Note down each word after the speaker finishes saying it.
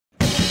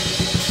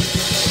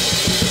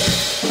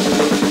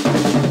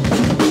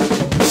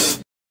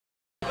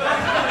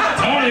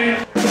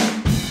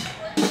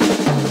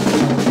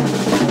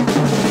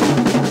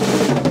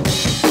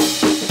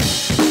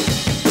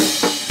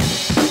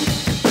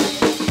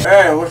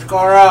Hey, what's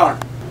going on?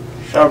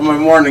 Just having my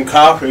morning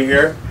coffee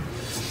here.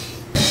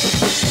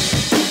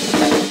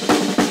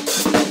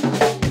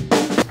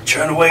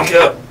 Trying to wake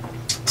up.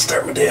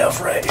 Start my day off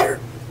right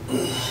here.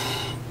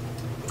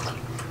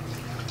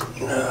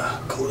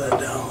 Cool that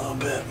down a little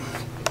bit.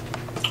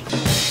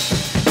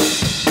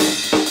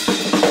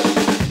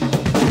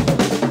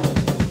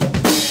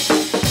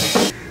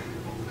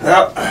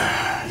 Well,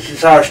 this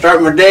is how I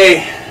start my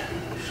day.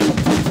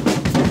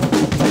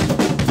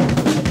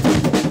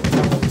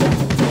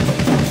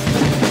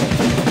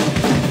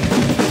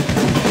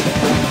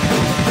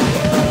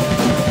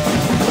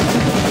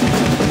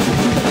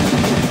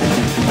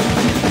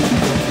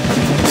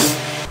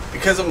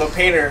 Because I'm a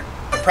painter,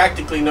 I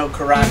practically know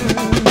karate.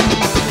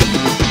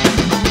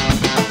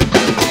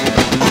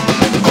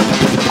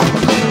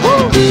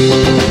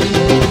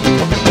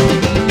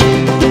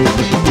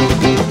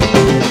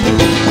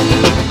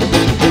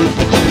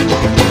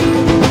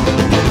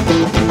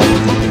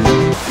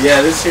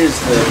 Yeah, this here's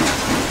the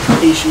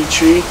Ishi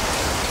tree.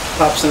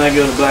 Pops and I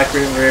go to Black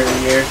River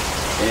every year,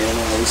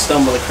 and we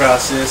stumble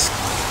across this.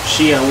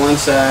 She on one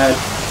side,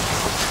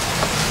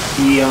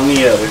 he on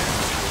the other.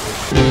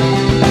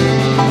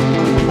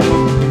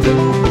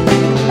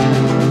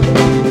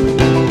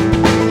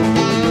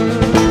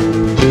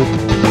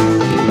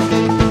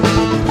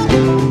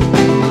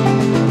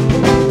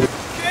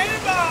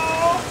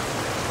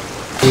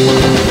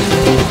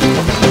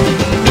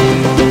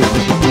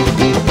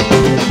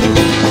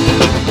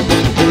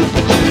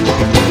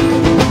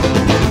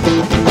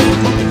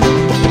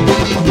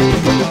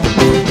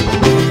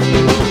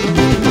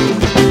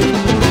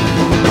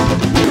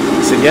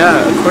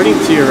 Yeah, according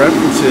to your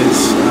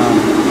references,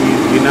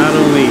 you not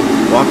only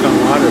walk on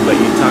water, but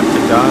you talk to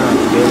God on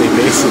a daily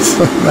basis.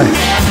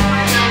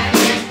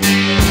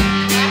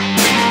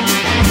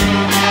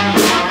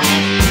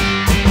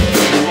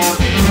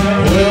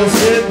 We'll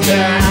sit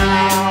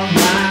down,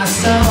 my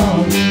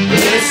son,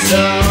 it's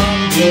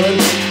some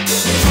good.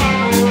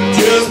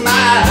 Just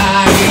my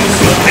eyes.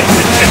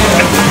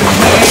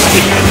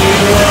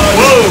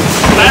 Whoa!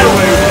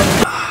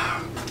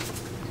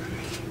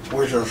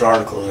 Where's those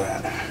articles at?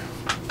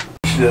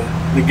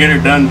 The get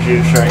her done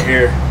juice right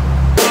here.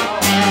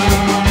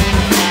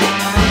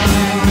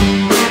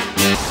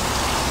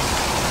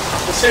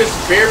 This is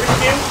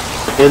barbecue?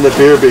 In the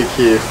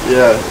barbecue,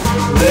 yeah.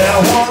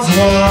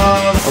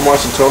 I'm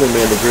watching Tony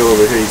man the grill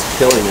over here, he's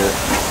killing it.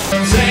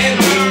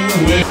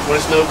 When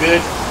it's no good,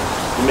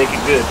 you make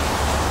it good.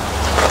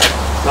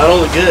 Not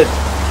only good,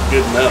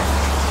 good enough.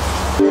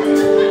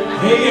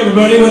 Hey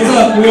everybody, what's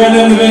up? We are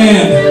in the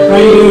band. How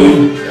you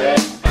doing?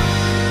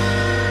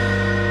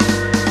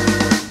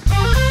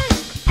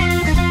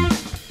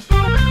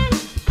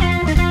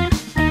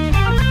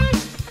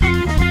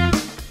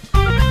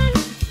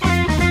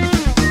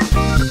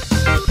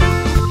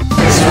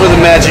 Where the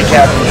magic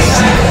happens.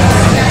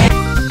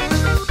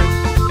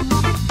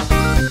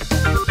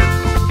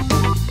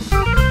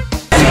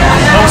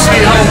 Home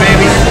sweet home,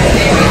 baby.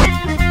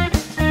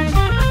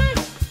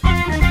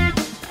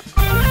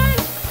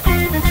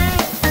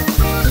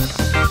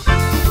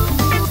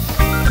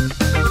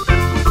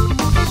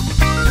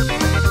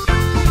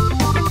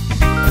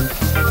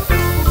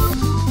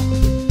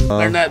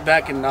 Learned that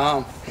back in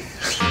Nam.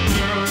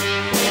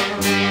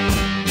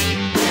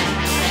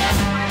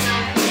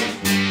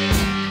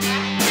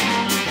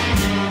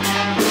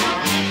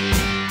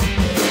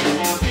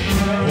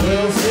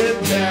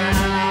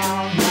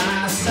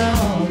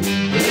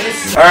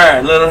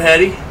 Alright, little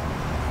heady.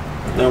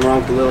 Nothing wrong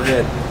with the little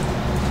head.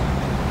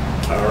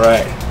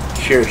 Alright,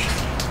 cheers.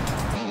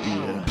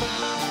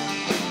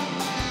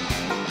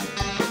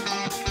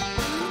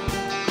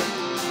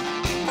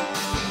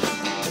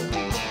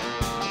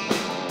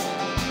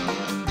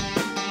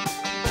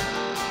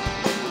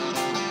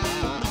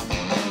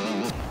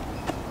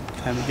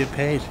 Time to get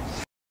paid.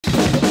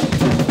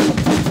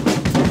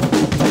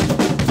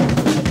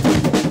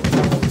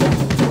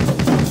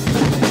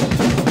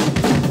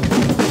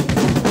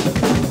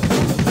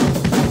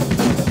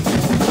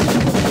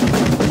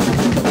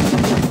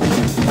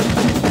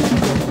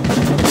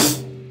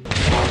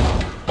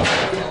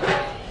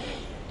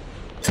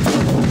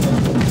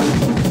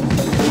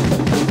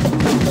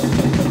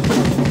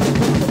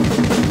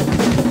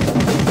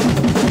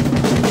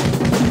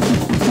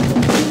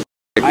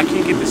 I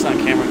can't get this on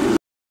camera.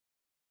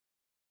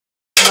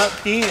 I'm not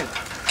peeing.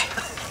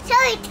 So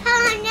it's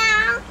time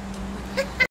now.